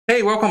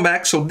Hey, welcome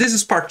back. So this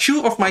is part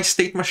 2 of my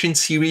state machine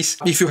series.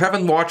 If you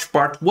haven't watched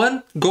part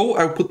 1, go,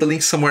 I'll put the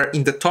link somewhere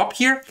in the top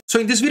here. So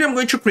in this video, I'm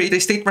going to create a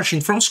state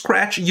machine from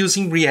scratch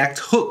using React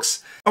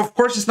hooks. Of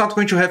course, it's not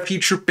going to have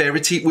feature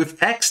parity with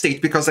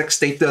xstate because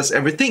xstate does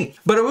everything,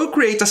 but I will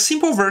create a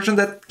simple version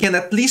that can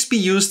at least be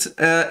used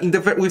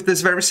with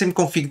this very same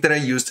config that I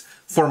used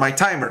for my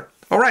timer.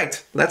 All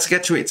right, let's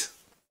get to it.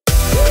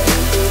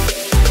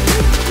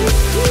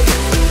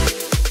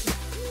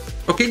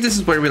 Okay, this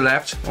is where we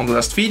left on the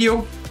last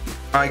video.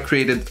 I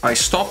created a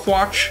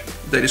stopwatch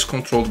that is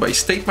controlled by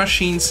state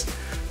machines.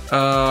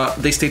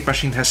 The state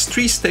machine has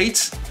 3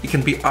 states. It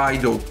can be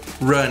idle,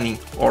 running,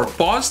 or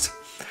paused.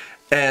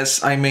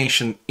 As I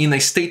mentioned, in a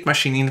state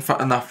machine, in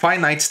a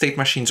finite state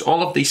machines,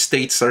 all of these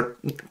states are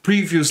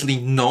previously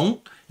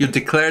known. You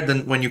declare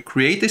them when you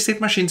create the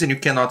state machines, and you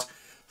cannot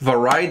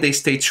vary the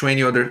states to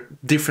any other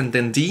different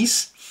than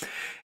these.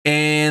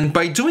 And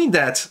by doing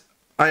that,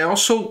 I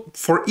also,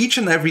 for each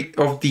and every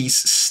of these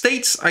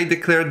states, I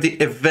declare the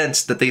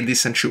events that they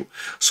listen to.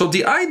 So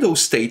the idle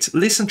state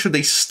listens to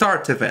the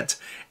start event.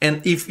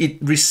 And if it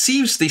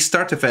receives the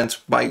start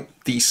event by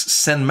this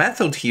send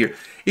method here,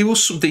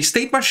 the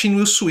state machine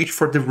will switch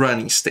for the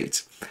running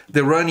state.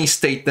 The running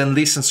state then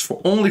listens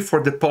only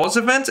for the pause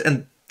event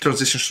and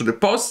transitions to the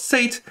paused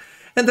state.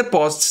 And the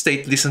paused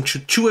state listens to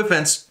 2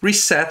 events,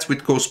 reset,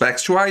 which goes back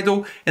to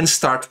idle, and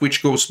start,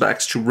 which goes back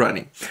to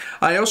running.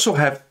 I also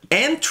have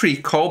entry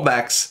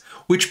callbacks,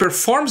 which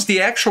performs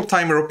the actual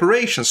timer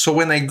operation. So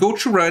when I go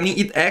to running,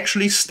 it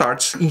actually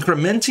starts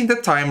incrementing the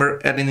timer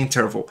at an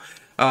interval.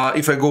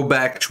 If I go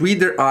back to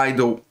either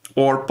idle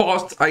or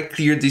paused, I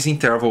clear this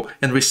interval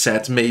and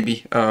reset,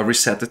 maybe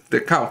reset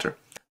the counter.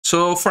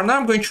 So for now,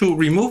 I'm going to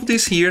remove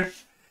this here,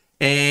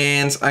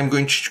 and I'm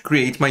going to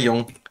create my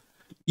own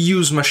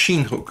use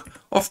machine hook.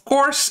 Of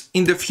course,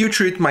 in the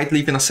future, it might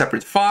live in a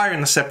separate file,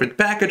 in a separate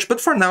package,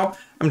 but for now,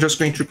 I'm just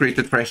going to create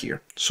it right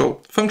here.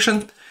 So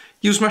function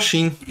use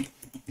machine,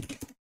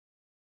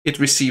 it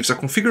receives a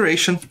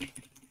configuration,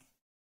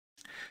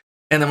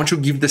 and I want to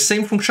give the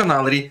same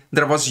functionality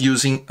that I was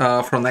using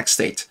from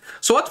xstate.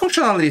 So what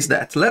functionality is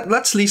that?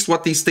 Let's list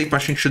what the state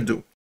machine should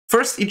do.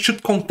 First, it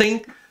should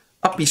contain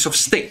a piece of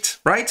state,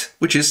 right?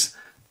 Which is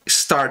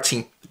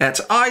starting at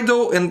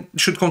idle and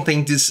should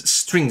contain these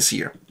strings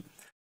here.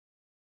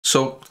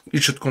 So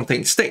it should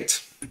contain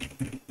state.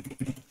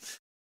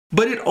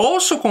 But it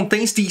also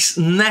contains these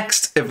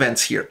next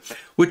events here,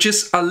 which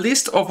is a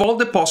list of all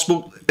the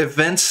possible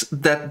events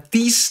that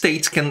these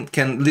states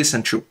can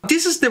listen to.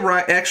 This is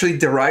actually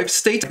derived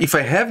state. If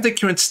I have the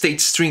current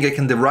state string, I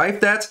can derive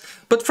that.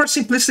 But for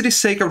simplicity's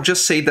sake, I'll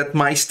just say that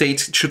my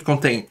state should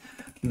contain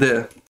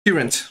the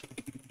current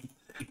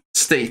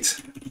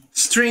state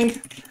string,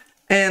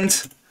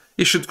 and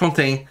it should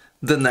contain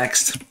the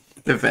next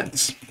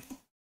events.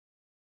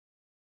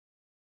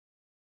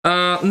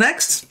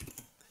 Next,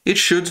 it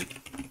should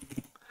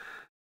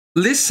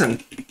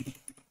listen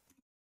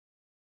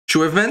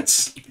to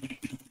events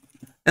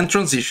and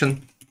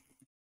transition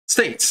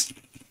states,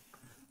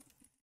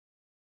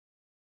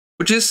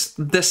 which is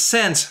the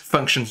send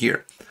function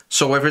here.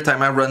 So every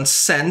time I run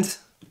send,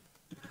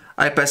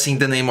 I pass in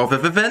the name of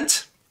an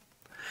event,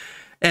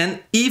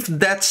 and if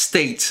that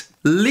state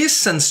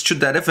listens to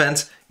that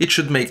event, it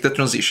should make the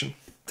transition.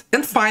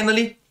 And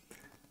finally,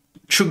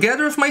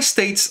 together with my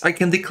states, I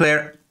can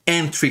declare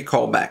entry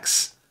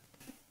callbacks.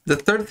 The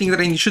third thing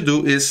that I need to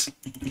do is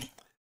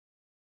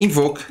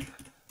invoke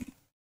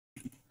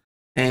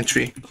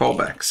entry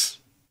callbacks.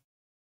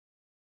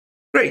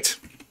 Great.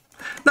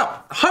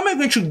 Now, how am I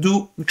going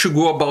to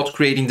go about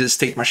creating this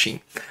state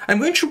machine? I'm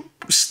going to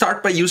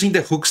start by using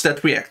the hooks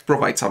that React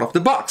provides out of the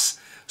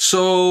box.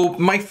 So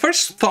my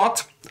first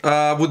thought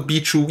would be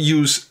to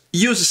use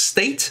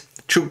useState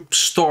to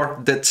store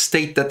that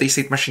state that the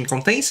state machine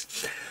contains.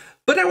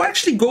 But I will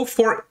actually go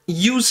for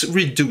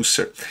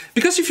useReducer,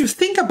 because if you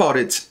think about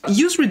it,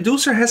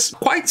 useReducer has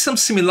quite some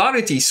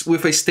similarities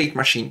with a state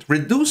machine.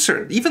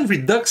 Reducer, even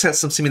Redux has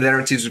some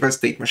similarities with a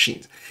state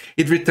machine.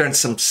 It returns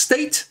some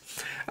state.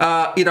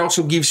 It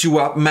also gives you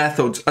a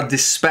method, a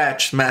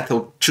dispatch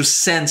method to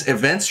send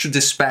events, to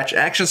dispatch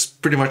actions,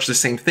 pretty much the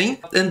same thing.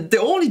 And the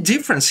only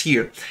difference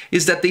here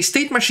is that the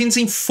state machines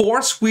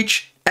enforce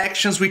which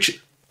actions, which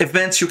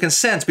events you can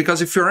send,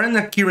 because if you're in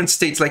a current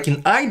state, like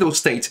in idle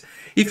state,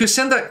 if you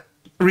send a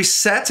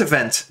reset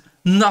event,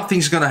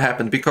 nothing's gonna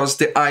happen because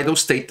the idle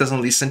state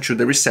doesn't listen to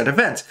the reset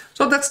event.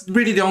 So that's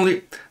really the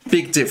only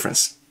big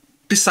difference,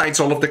 besides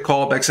all of the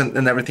callbacks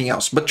and everything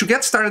else. But to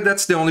get started,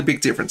 that's the only big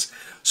difference.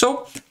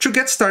 So to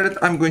get started,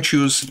 I'm going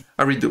to use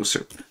a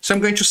reducer. So I'm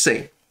going to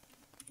say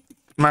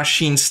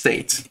machine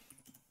state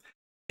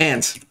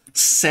and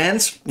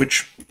send,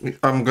 which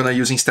I'm gonna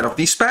use instead of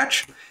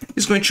dispatch,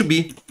 is going to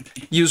be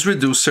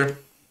useReducer.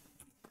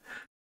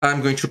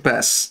 I'm going to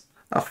pass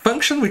a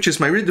function, which is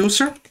my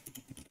reducer,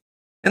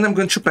 and I'm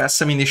going to pass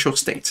some initial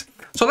state.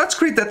 So let's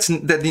create that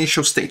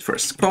initial state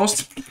first.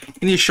 Const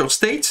initial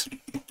state.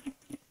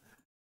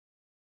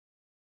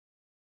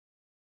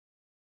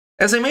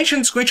 As I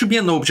mentioned, it's going to be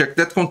an object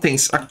that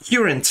contains a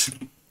current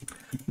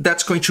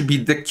that's going to be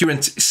the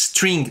current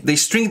string, the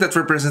string that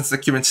represents the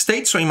current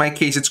state. So in my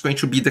case, it's going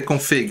to be the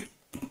config.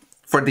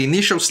 For the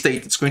initial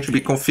state, it's going to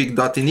be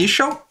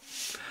config.initial,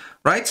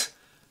 right?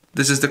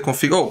 This is the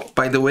config. Oh,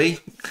 by the way,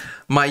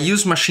 my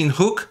useMachine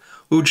hook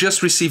will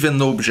just receive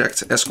an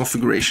object as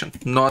configuration,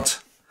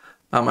 not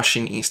a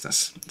machine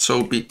instance. So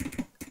it'll be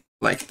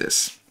like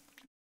this.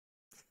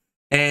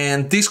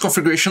 And this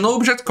configuration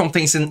object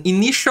contains an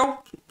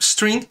initial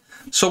string.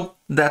 So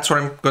that's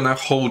what I'm gonna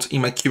hold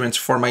in my current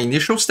for my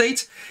initial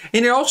state.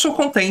 And it also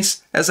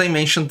contains, as I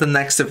mentioned, the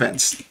next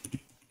events,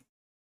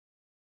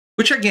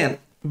 which again,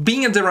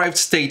 being a derived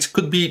state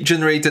could be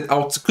generated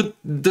out,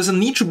 doesn't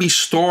need to be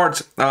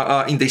stored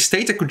in the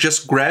state. I could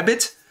just grab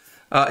it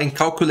and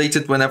calculate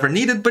it whenever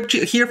needed. But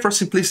here, for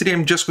simplicity,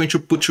 I'm just going to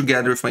put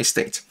together with my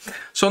state.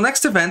 So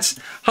next events,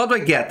 how do I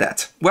get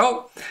that?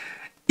 Well,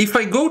 if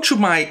I go to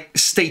my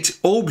state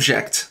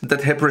object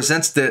that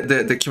represents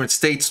the current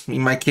state,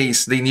 in my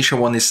case, the initial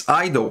one is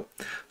idle.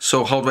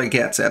 So how do I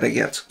get that? I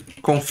get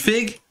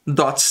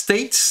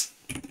config.states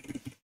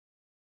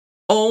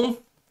on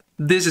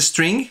this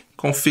string,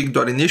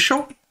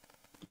 config.initial.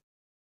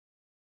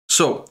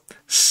 So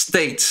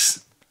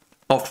states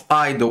of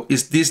idle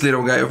is this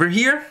little guy over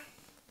here.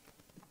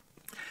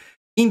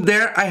 In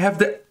there, I have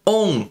the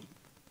on,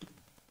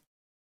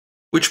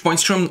 which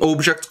points to an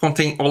object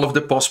containing all of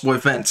the possible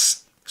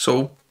events.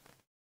 So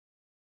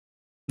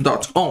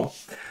 .on.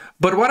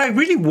 But what I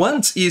really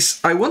want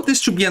is, I want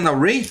this to be an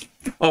array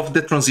of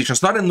the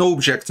transitions, not an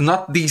object,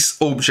 not this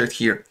object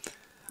here.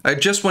 I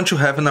just want to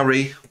have an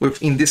array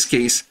with, in this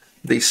case,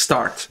 the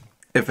start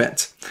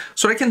event.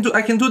 So I can do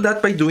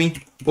that by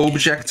doing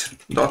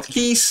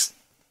object.keys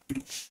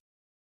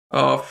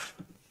of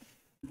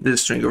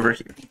this string over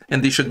here,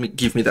 and this should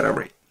give me that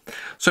array.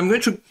 So I'm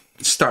going to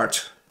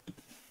start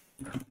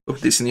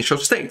with this initial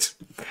state.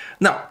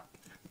 Now,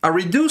 a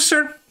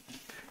reducer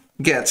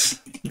gets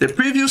the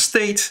previous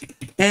state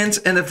and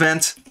an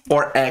event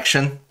or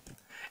action,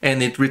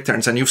 and it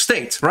returns a new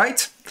state,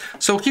 right?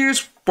 So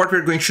here's what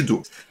we're going to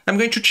do. I'm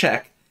going to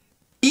check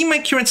in my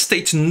current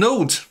state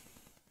node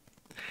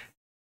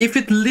if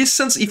it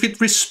listens, if it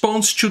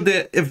responds to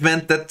the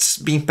event that's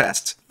being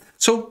passed.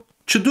 So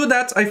to do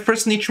that, I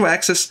first need to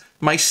access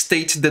my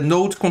state, the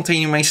node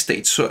containing my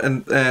state. So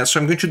I'm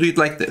going to do it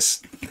like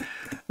this.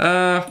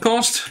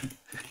 Const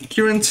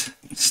current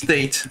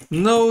state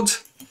node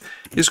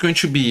is going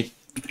to be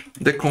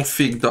the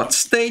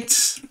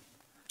config.states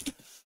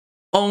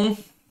on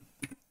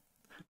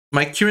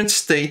my current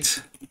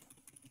state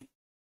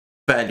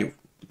value.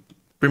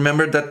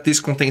 Remember that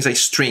this contains a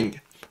string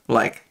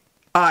like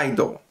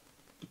idle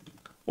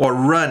or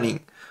running.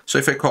 So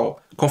if I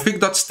call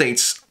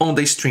config.states on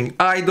the string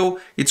idle,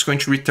 it's going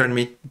to return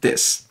me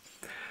this.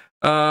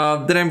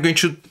 Then I'm going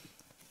to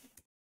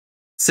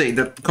say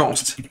that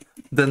const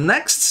the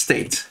next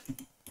state,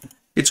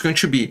 it's going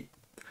to be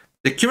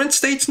the current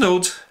state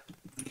node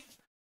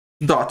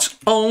dot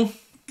on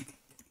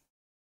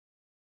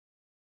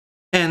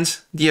and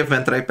the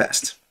event that I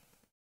passed.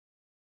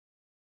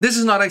 This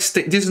is not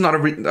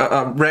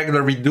a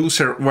regular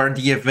reducer where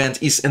the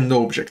event is an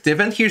object. The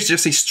event here is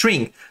just a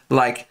string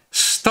like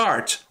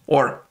start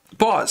or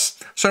pause.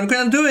 So what I'm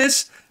going to do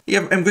is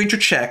I'm going to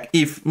check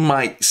if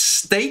my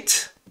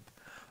state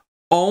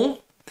on,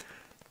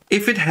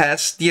 if it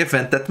has the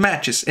event that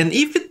matches. And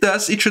if it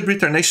does, it should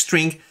return a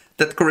string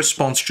that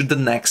corresponds to the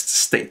next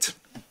state.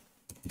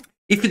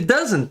 If it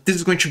doesn't, this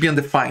is going to be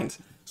undefined.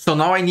 So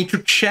now I need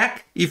to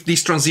check if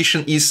this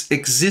transition is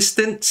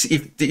existent,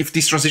 if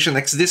this transition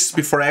exists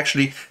before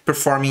actually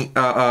performing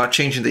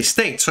changing the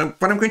state. So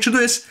what I'm going to do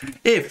is,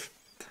 if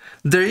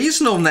there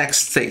is no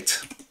next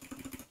state,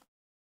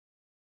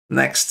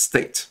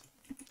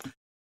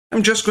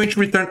 I'm just going to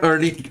return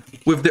early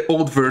with the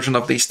old version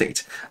of the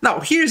state. Now,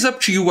 here's up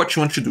to you what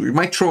you want to do. You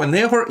might throw an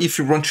error if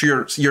you want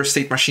your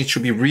state machine to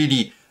be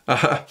really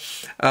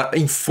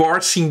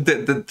enforcing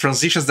the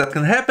transitions that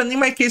can happen. In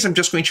my case, I'm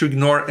just going to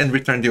ignore and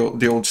return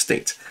the old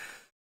state.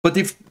 But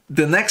if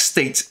the next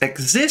state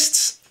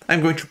exists,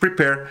 I'm going to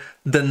prepare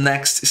the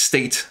next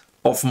state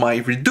of my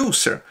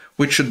reducer,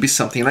 which should be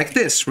something like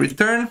this.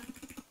 Return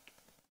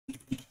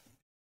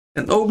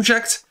an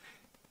object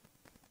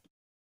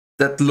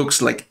that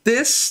looks like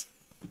this.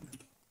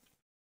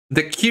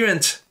 The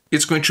current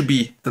is going to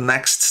be the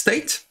next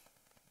state.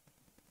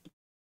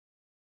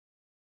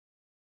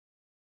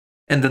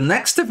 And the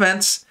next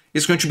events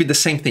is going to be the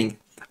same thing.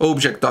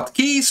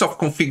 Object.keys of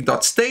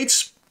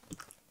config.states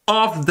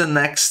of the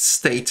next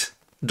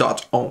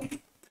state.on.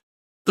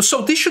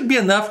 So this should be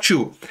enough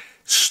to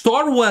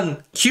store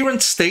one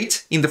current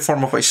state in the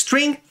form of a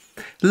string,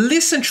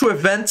 listen to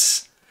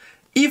events.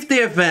 If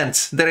the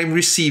event that I'm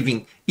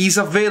receiving is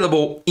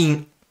available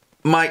in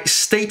my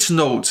state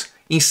node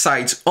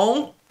inside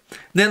on,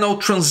 then I'll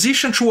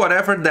transition to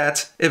whatever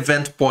that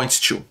event points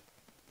to.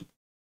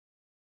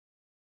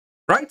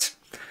 Right?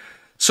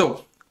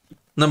 So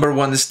number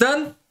one is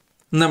done.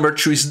 Number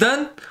two is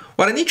done.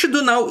 What I need to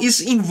do now is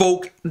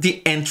invoke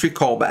the entry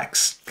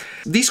callbacks.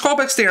 These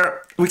callbacks,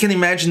 we can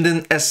imagine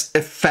them as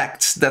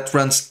effects that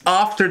runs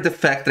after the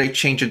fact that I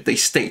changed the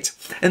state.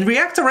 And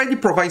React already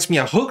provides me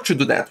a hook to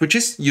do that, which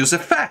is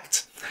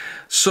useEffect.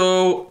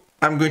 So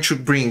I'm going to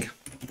bring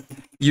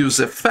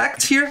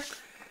useEffect here,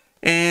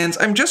 and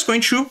I'm just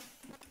going to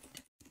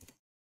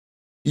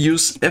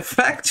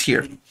useEffect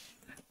here,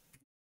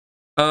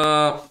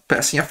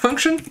 passing a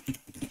function.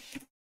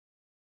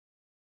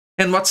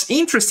 And what's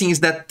interesting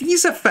is that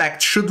this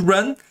effect should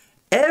run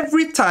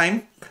every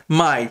time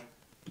my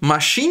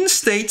machine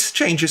state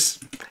changes.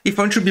 If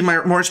I want to be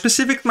more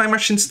specific, my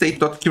machine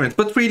state.current,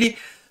 but really,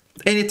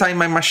 anytime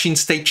my machine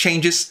state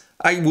changes,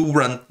 I will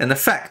run an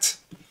effect.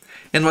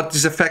 And what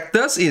this effect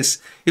does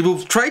is, it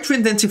will try to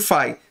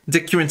identify the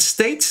current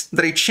state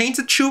that I changed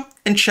it to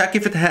and check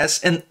if it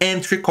has an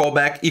entry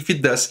callback if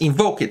it does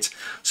invoke it.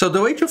 So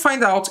the way to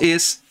find out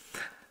is,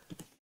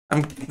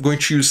 I'm going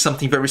to use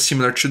something very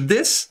similar to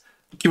this,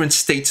 current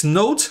state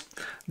node.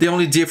 The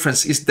only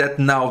difference is that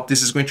now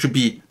this is going to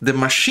be the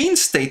machine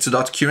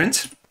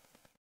state.current.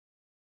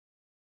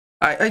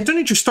 I don't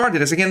need to start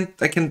it, as again,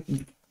 I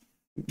can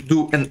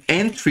do an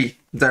entry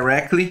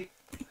directly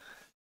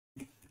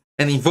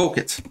and invoke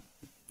it.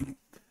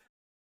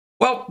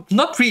 Well,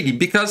 not really,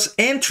 because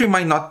entry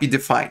might not be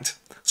defined.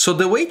 So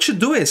the way to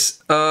do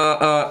is,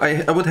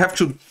 I would have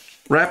to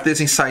wrap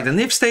this inside an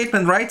if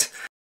statement, right?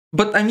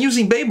 But I'm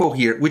using Babel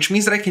here, which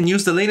means that I can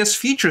use the latest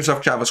features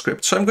of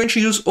JavaScript. So I'm going to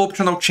use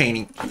optional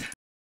chaining.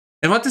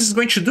 And what this is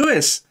going to do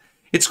is,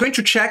 it's going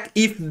to check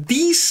if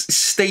this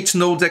state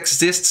node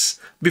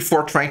exists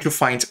before trying to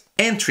find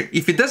entry.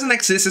 If it doesn't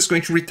exist, it's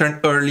going to return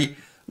early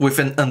with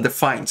an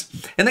undefined.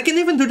 And I can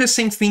even do the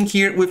same thing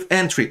here with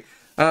entry.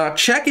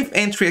 Check if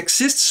entry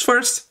exists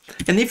first,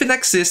 and if it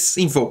exists,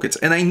 invoke it.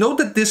 And I know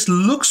that this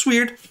looks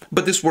weird,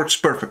 but this works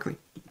perfectly.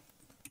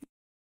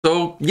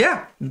 So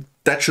yeah,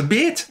 that should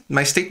be it.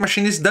 My state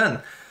machine is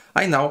done.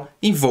 I now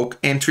invoke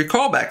entry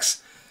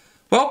callbacks.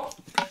 Well,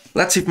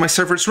 let's see if my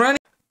server is running,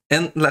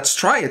 and let's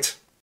try it.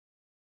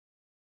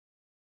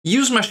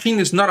 Use machine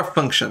is not a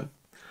function.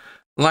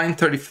 Line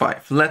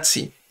 35, let's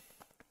see.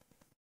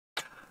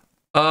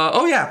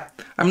 Oh yeah,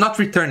 I'm not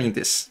returning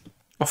this.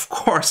 Of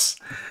course,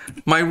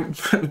 my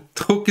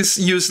hook is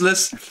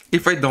useless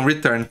if I don't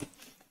return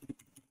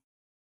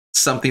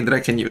something that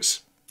I can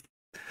use.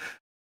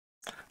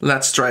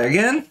 Let's try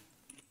again.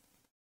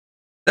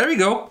 There we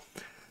go.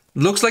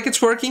 Looks like it's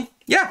working.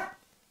 Yeah.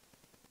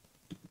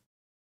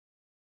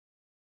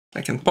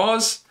 I can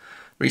pause,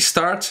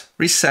 restart,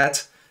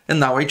 reset, and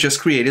now I just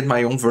created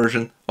my own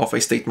version of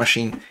a state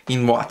machine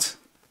in what?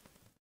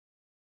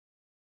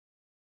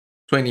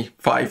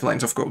 25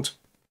 lines of code.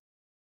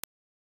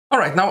 All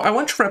right, now I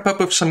want to wrap up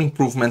with some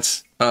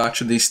improvements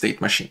to this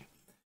state machine.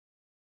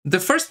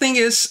 The first thing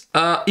is,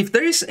 if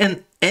there is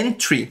an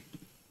entry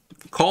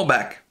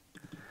callback,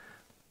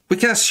 we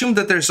can assume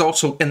that there's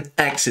also an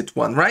exit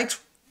one, right?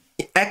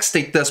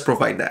 Xstate does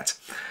provide that.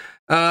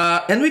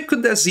 And we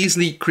could as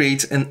easily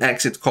create an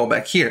exit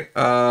callback here.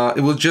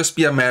 It will just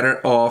be a matter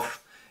of,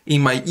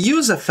 in my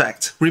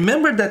useEffect,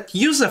 remember that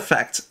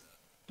useEffect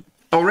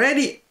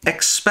already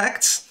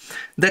expects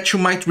that you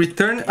might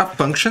return a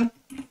function.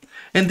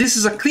 And this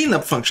is a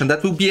cleanup function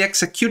that will be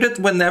executed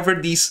whenever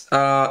this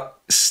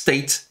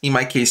state, in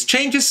my case,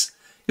 changes.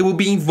 It will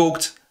be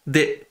invoked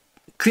the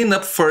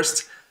cleanup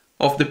first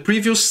of the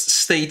previous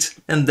state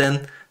and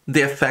then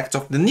the effect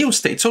of the new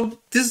state. So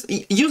this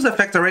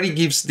useEffect already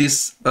gives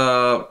this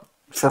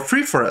for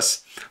free for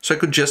us. So I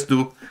could just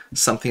do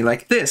something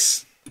like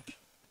this.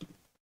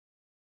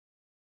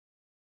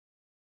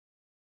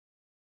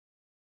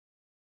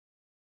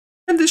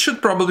 And this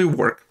should probably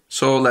work.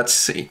 So let's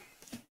see.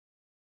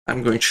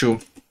 I'm going to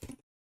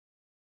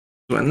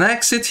do an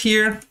exit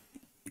here.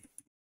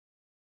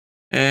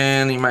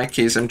 And in my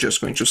case, I'm just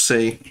going to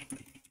say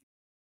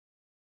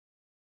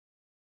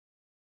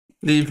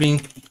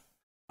leaving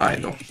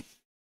idle.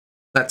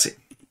 That's it.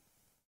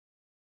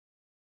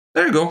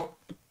 There you go.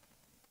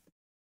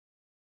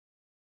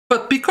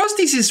 But because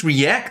this is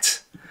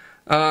React,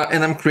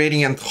 and I'm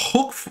creating a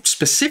hook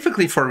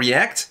specifically for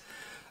React,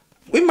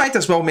 we might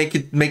as well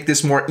make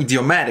this more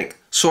idiomatic.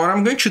 So what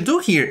I'm going to do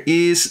here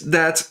is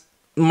that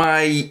in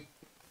my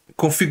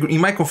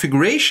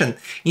configuration,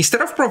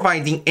 instead of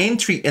providing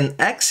entry and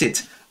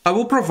exit, I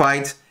will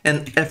provide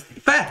an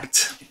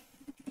effect.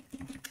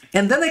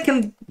 And then I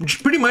can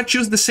pretty much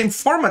use the same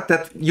format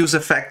that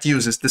useEffect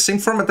uses, the same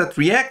format that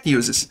React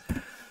uses.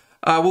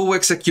 I will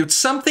execute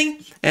something,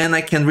 and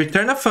I can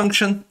return a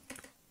function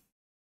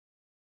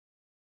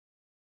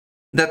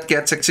that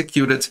gets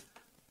executed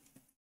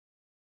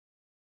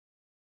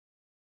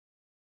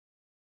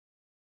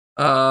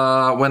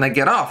when I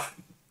get off.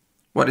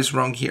 What is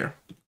wrong here?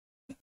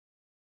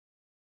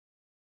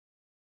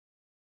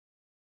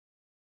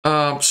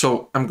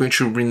 So I'm going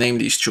to rename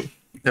these to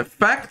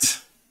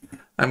effect.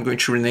 I'm going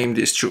to rename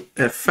this to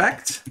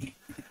effect.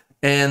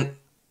 And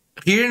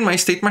here in my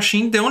state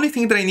machine, the only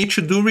thing that I need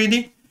to do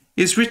really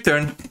is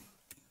return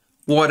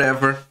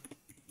whatever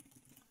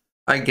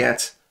I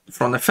get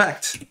from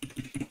effect.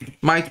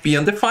 might be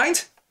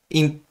undefined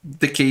in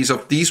the case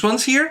of these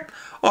ones here,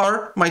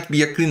 or might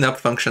be a cleanup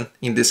function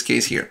in this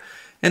case here.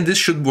 And this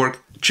should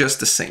work just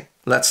the same.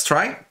 Let's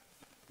try.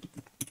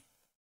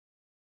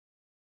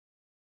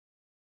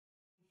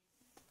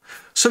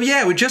 So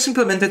yeah, we just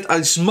implemented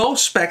a small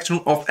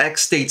spectrum of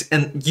XState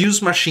and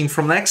useMachine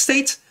from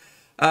XState.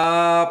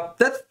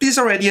 That is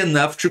already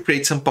enough to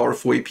create some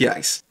powerful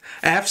APIs.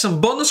 I have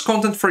some bonus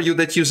content for you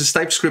that uses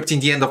TypeScript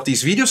in the end of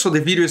this video, so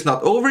the video is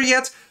not over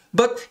yet.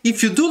 But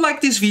if you do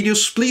like these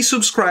videos, please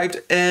subscribe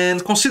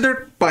and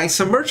consider buying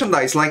some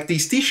merchandise like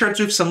these t-shirts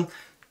with some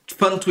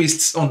fun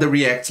twists on the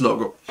React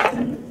logo.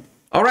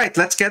 Alright,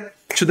 let's get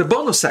to the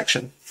bonus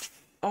section.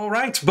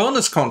 Alright,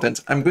 bonus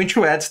content. I'm going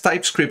to add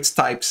TypeScript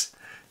types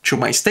to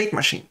my state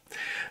machine.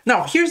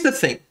 Now, here's the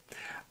thing.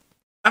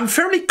 I'm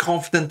fairly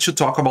confident to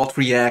talk about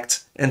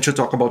React and to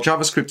talk about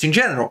JavaScript in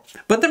general,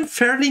 but I'm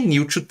fairly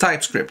new to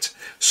TypeScript.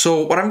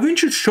 So what I'm going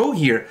to show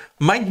here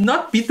might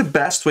not be the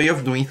best way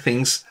of doing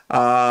things.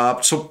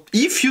 So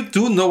if you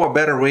do know a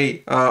better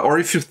way, or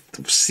if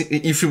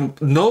you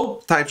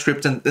know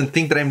TypeScript and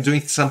think that I'm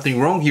doing something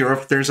wrong here, or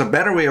if there's a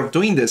better way of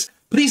doing this,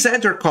 please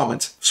add your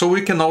comment so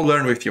we can all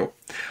learn with you.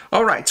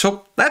 All right,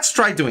 so let's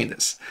try doing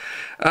this.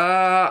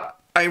 I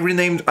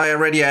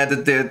already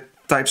added the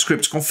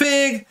TypeScript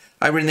config.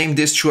 I renamed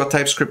this to a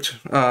TypeScript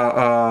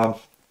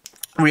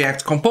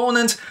React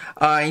component.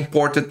 I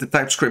imported the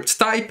TypeScript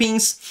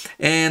typings,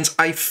 and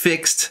I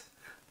fixed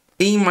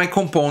in my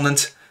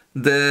component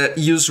the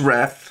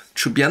useRef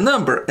to be a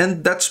number.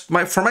 And that's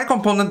for my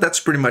component, that's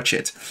pretty much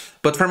it.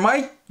 But for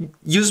my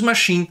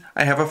useMachine,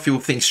 I have a few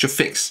things to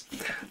fix.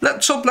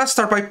 So let's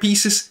start by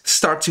pieces,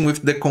 starting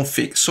with the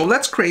config. So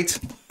let's create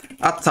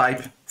a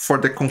type for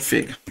the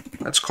config.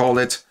 Let's call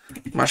it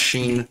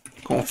machine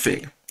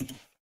config.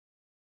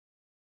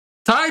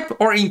 Type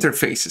or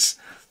interfaces?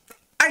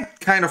 I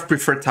kind of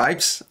prefer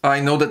types. I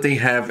know that they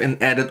have an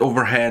added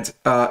overhead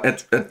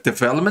at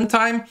development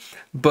time,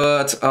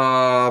 but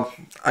I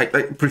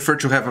prefer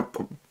to have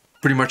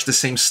pretty much the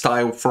same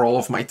style for all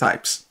of my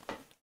types,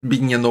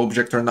 being an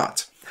object or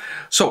not.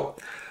 So,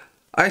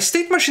 a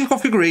state machine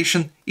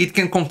configuration, it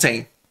can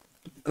contain,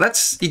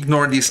 let's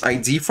ignore this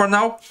ID for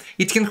now,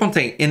 it can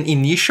contain an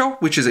initial,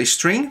 which is a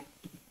string,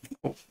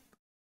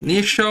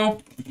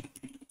 initial,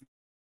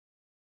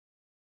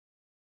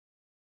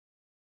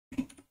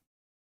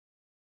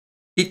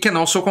 it can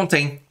also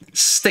contain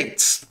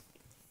states.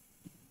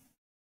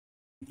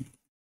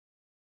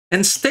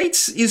 And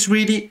states is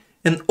really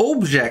an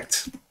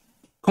object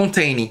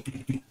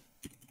containing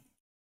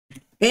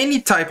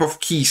any type of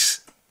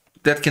keys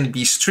that can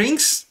be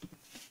strings,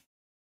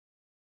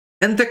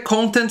 and the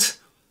content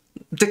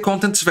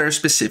is very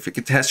specific.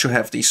 It has to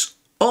have this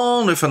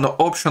on with an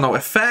optional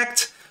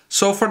effect.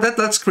 So for that,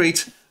 let's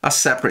create a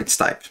separate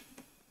type.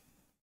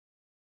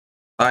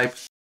 Type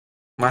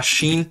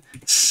machine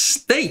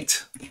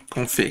state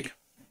config,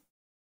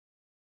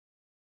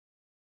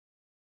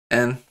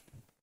 and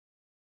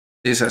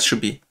this has to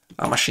be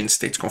a machine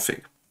state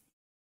config.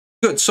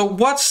 Good. So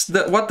what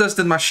does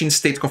the machine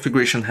state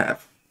configuration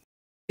have?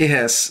 It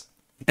has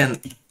an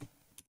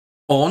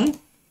on,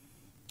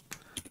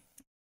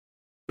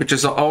 which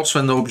is also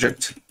an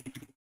object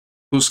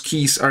whose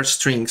keys are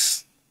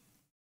strings.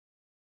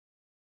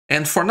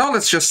 And for now,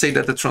 let's just say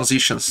that the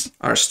transitions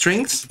are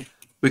strings.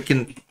 We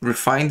can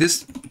refine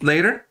this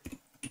later.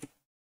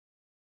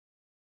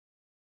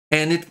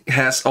 And it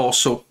has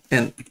also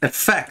an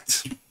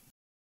effect.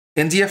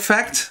 And the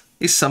effect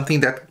is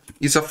something that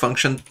is a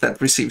function that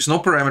receives no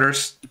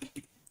parameters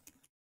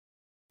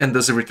and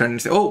doesn't return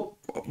anything. Oh,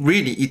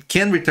 really? It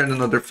can return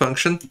another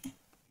function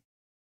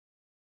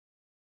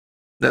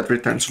that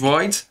returns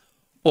void,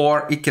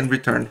 or it can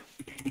return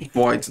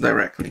void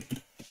directly.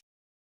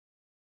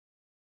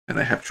 And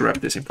I have to wrap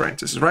this in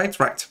parentheses, right?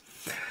 Right.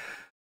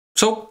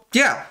 So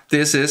yeah,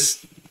 this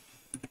is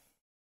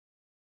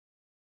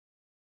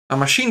a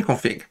machine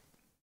config.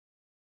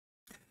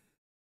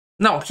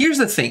 Now, here's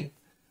the thing.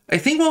 I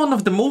think one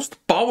of the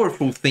most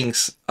powerful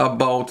things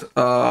about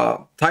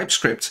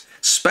TypeScript,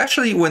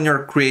 especially when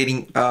you're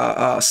creating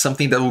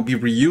something that will be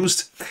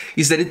reused,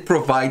 is that it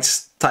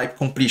provides type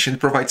completion, it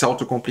provides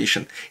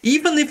auto-completion.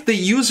 Even if the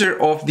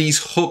user of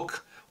this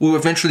hook will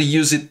eventually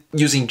use it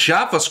using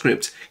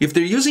JavaScript, if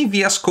they're using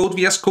VS Code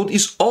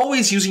is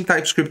always using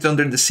TypeScript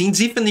under the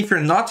scenes, even if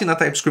you're not in a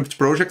TypeScript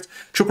project,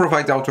 to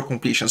provide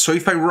auto-completion. So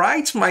if I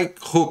write my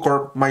hook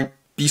or my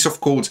piece of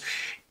code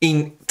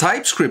in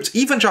TypeScript,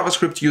 even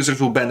JavaScript users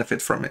will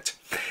benefit from it.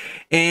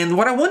 And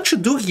what I want to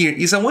do here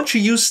is I want to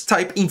use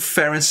type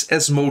inference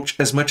as much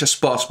as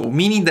possible,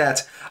 meaning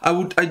that I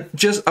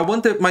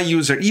want my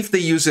user, if they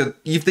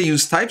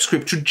use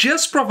TypeScript, to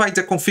just provide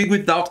the config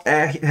without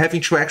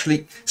having to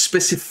actually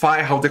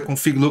specify how the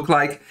config look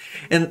like,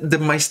 and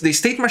the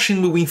state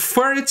machine will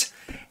infer it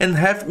and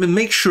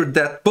make sure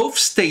that both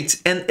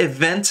state and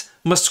event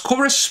must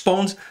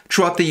correspond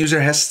to what the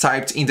user has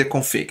typed in the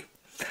config.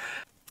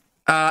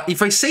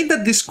 If I say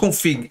that this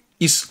config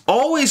is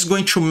always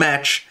going to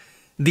match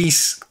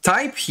this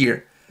type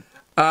here,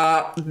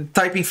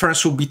 type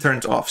inference will be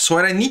turned off. So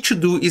what I need to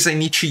do is I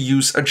need to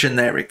use a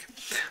generic.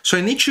 So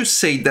I need to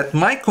say that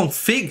my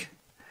config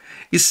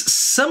is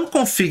some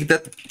config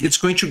that it's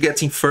going to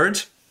get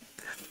inferred.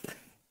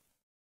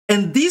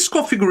 And this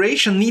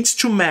configuration needs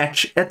to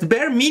match at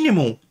bare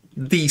minimum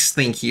this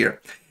thing here.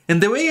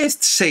 And the way I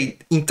say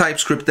in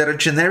TypeScript that a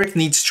generic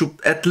needs to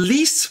at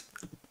least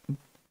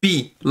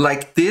be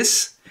like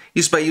this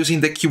is by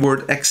using the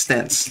keyword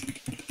extends.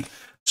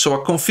 So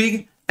a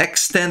config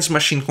extends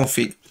machine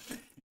config,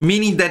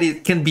 meaning that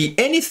it can be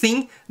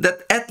anything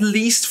that at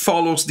least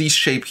follows this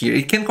shape here.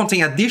 It can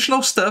contain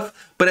additional stuff,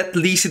 but at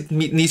least it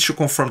needs to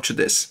conform to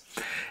this.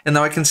 And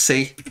now I can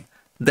say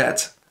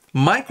that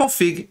my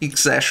config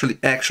is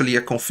actually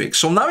a config.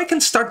 So now I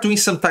can start doing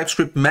some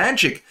TypeScript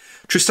magic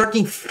to start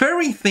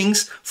inferring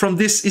things from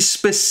this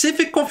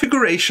specific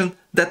configuration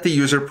that the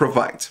user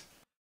provides.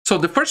 So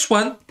the first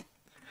one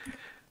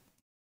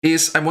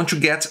is I want to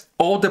get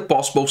all the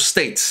possible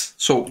states.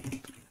 So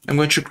I'm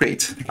going to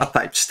create a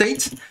type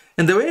state.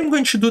 And the way I'm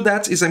going to do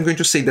that is I'm going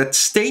to say that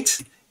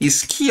state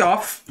is key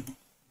of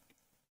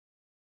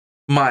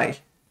my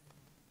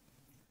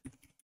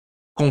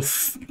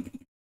config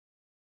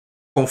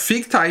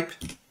type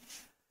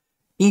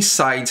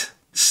inside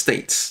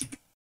states.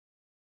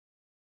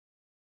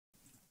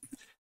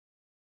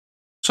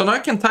 So now I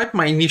can type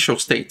my initial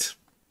state.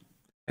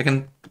 I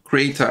can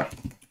create a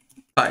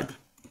type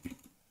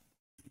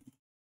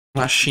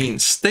machine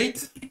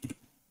state.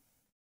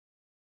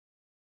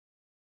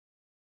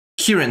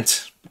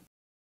 Current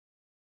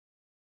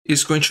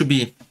is going to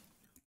be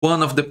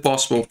one of the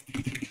possible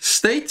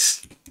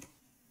states.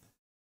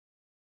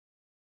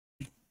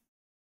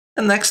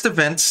 And next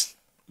events,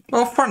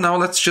 well, for now,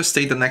 let's just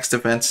say the next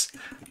events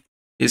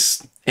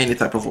is any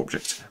type of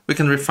object. We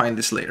can refine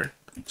this later.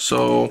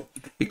 So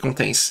it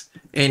contains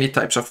any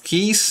types of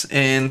keys,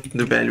 and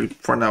the value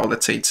for now,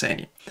 let's say it's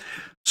any.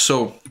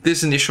 So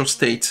this initial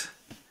state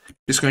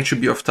is going to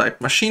be of type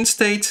machine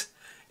state,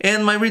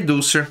 and my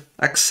reducer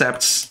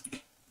accepts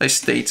a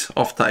state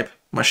of type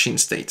machine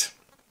state.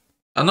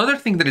 Another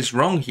thing that is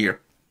wrong here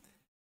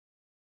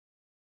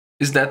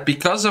is that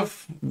because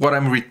of what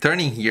I'm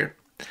returning here,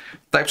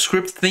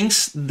 TypeScript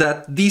thinks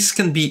that this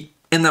can be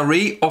an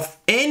array of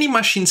any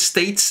machine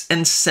states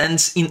and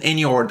sends in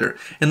any order,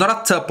 and not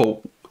a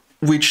tuple,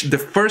 which the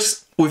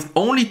first with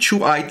only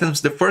two items,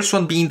 the first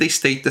one being the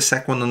state, the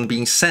second one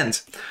being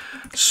sent.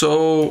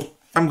 So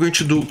I'm going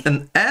to do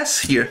an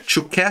S here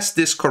to cast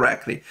this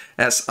correctly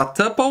as a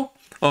tuple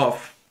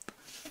of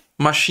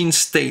machine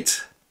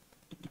state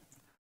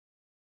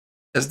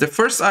as the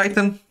first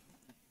item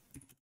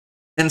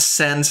and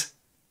send.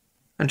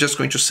 I'm just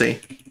going to say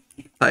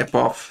type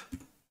of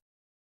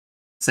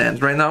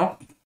send right now.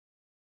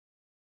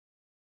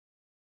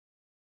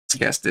 Let's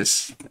cast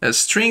this as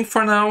string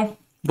for now,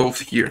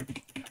 both here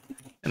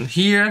and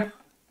here,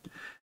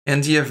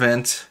 and the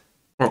event,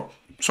 oh,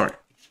 sorry.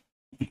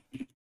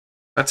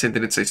 Let's say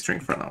that it's a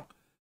string for now.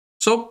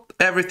 So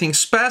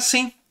everything's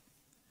passing,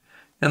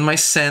 and my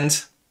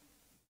send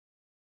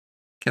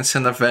can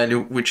send a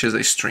value which is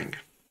a string.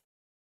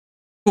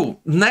 Cool.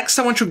 Next,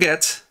 I want to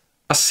get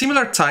a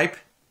similar type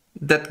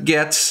that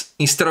gets,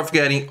 instead of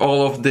getting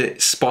all of the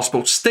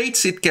possible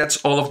states, it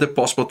gets all of the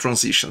possible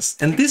transitions.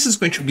 And this is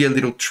going to be a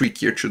little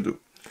trickier to do.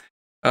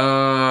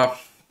 I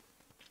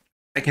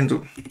can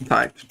do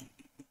type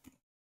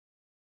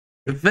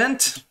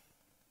event.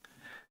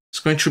 It's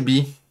going to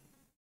be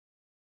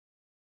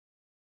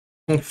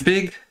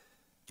config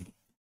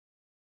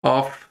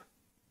of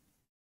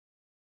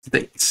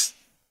states.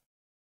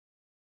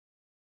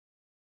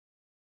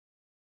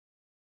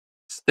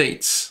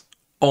 States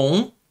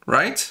on,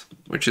 right?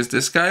 Which is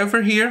this guy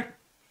over here.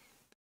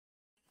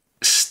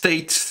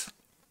 State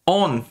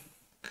on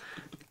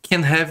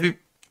can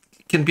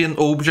be an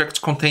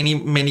object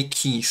containing many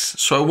keys.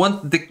 So I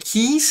want the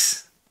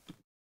keys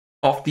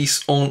of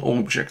this on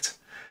object.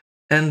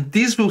 And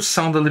this will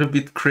sound a little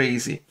bit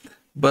crazy,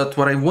 but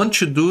what I want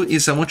to do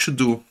is I want to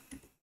do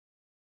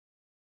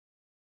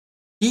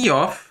key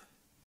of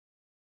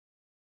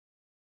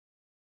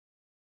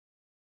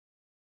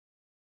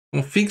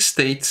config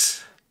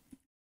states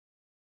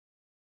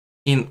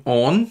in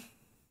on,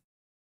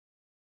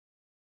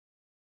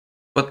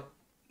 but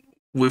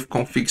with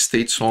config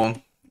states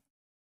on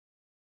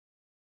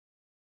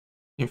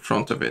in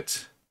front of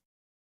it.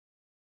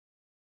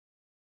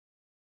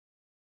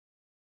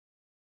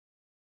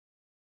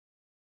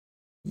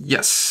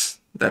 Yes,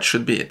 that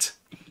should be it.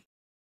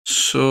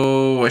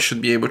 So I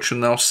should be able to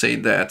now say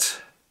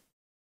that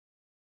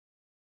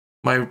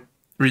my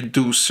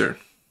reducer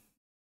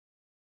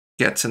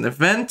gets an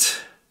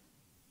event.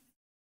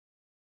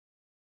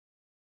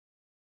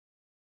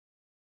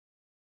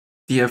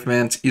 The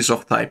event is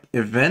of type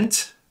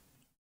event.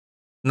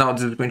 Now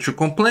this is going to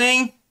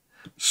complain.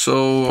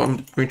 So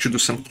I'm going to do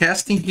some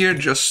casting here.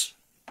 Just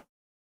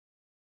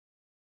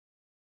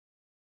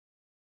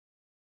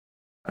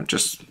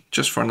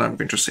for now, I'm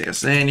going to say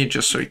as any,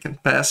 just so it can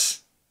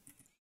pass.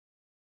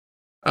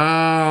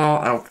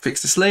 I'll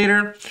fix this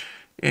later.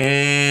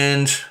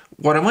 And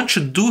what I want to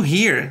do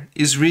here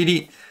is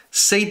really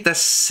say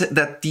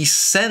that the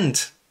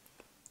send,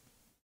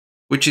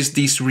 which is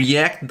this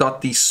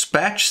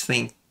react.dispatch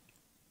thing,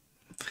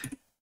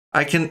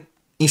 I can,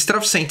 instead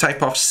of saying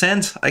type of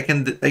send, I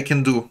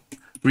can do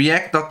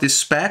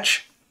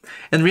react.dispatch,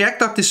 and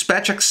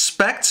react.dispatch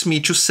expects me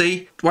to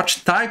say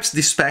what types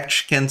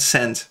dispatch can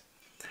send.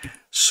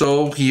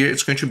 So here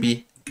it's going to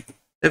be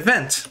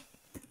event.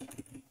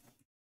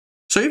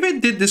 So if I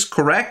did this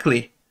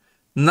correctly,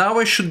 now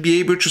I should be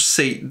able to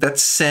say that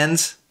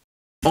send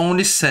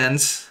only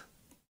sends.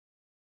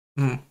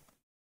 I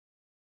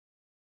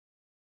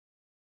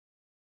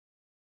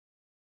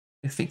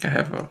think I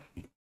have a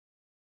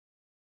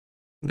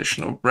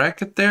additional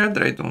bracket there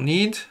that I don't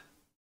need.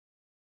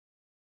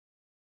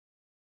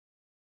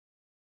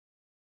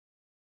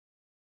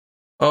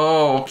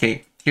 Oh,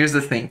 okay. Here's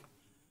the thing.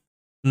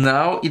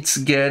 Now it's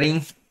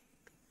getting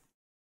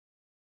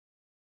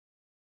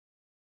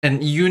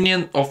an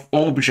union of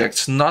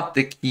objects, not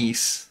the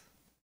keys.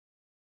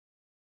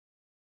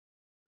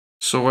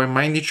 So I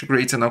might need to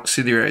create an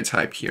auxiliary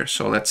type here.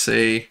 So let's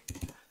say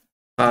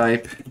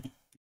type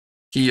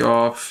key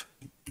of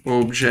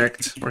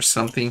object or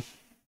something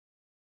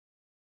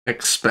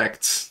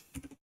expects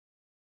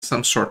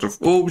some sort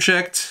of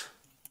object.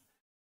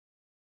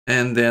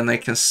 And then I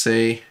can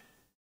say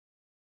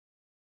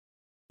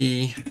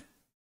key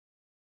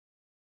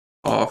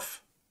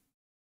of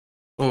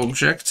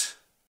object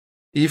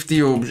if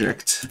the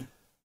object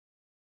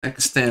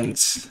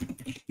extends,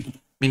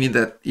 meaning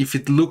that if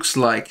it looks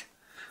like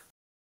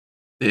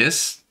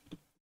this,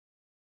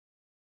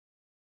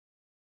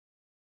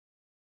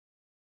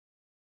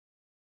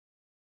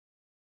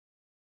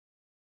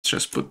 let's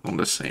just put on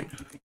the same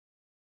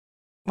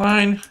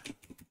line.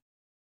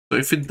 So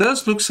if it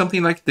does look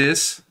something like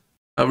this,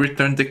 I'll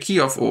return the key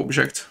of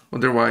object,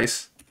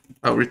 otherwise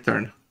I'll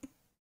return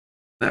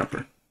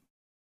never.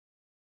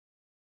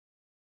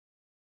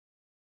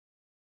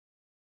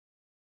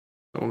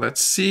 So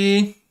let's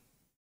see.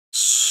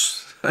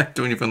 I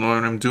don't even know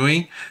what I'm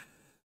doing,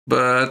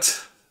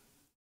 but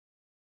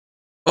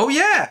oh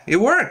yeah, it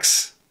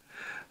works.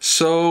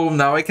 So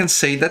now I can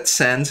say that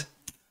send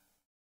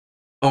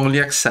only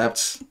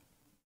accepts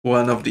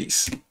one of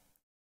these.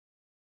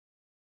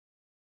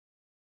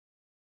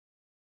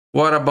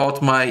 What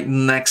about my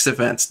next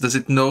event? Does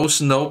it know?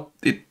 No,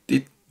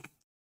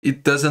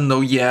 it doesn't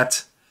know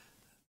yet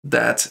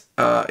that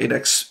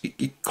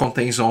it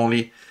contains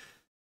only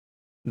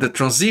the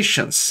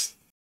transitions.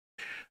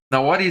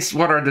 Now, what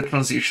are the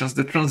transitions?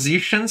 The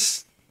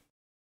transitions.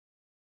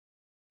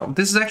 Oh,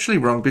 this is actually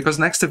wrong because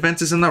next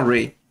event is an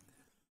array.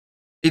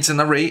 It's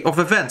an array of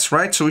events,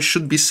 right? So it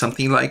should be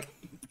something like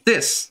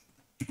this.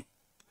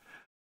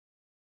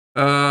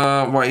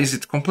 Why is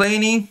it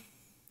complaining?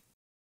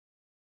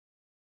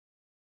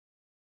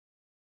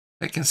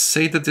 I can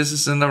say that this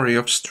is an array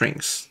of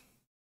strings.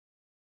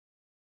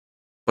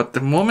 But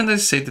the moment I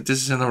say that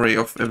this is an array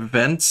of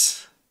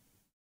events,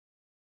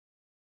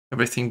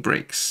 everything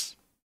breaks.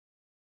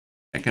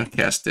 I can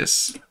cast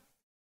this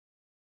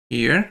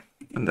here,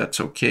 and that's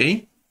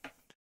okay.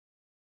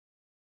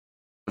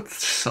 But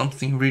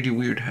something really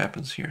weird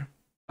happens here.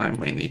 I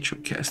might need to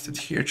cast it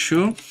here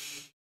too.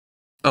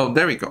 Oh,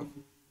 there we go.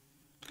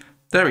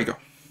 There we go.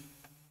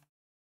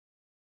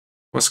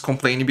 Was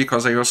complaining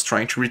because I was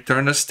trying to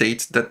return a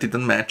state that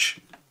didn't match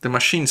the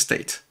machine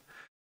state.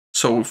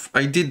 So if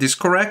I did this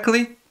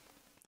correctly,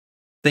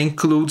 the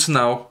includes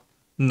now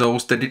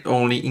knows that it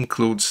only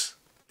includes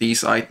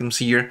these items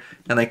here,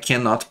 and I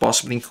cannot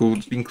possibly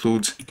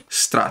include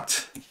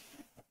strat.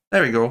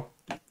 There we go.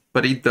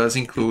 But it does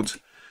include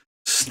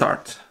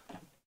start.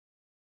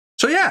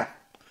 So yeah,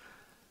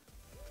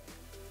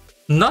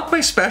 not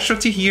my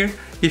specialty here.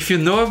 If you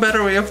know a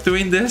better way of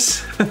doing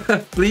this,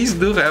 please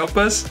do help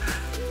us.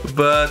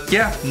 But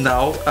yeah,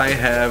 now I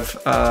have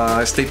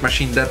a state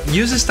machine that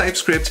uses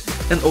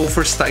TypeScript and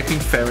offers type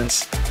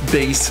inference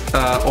based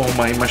on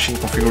my machine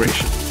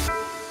configuration.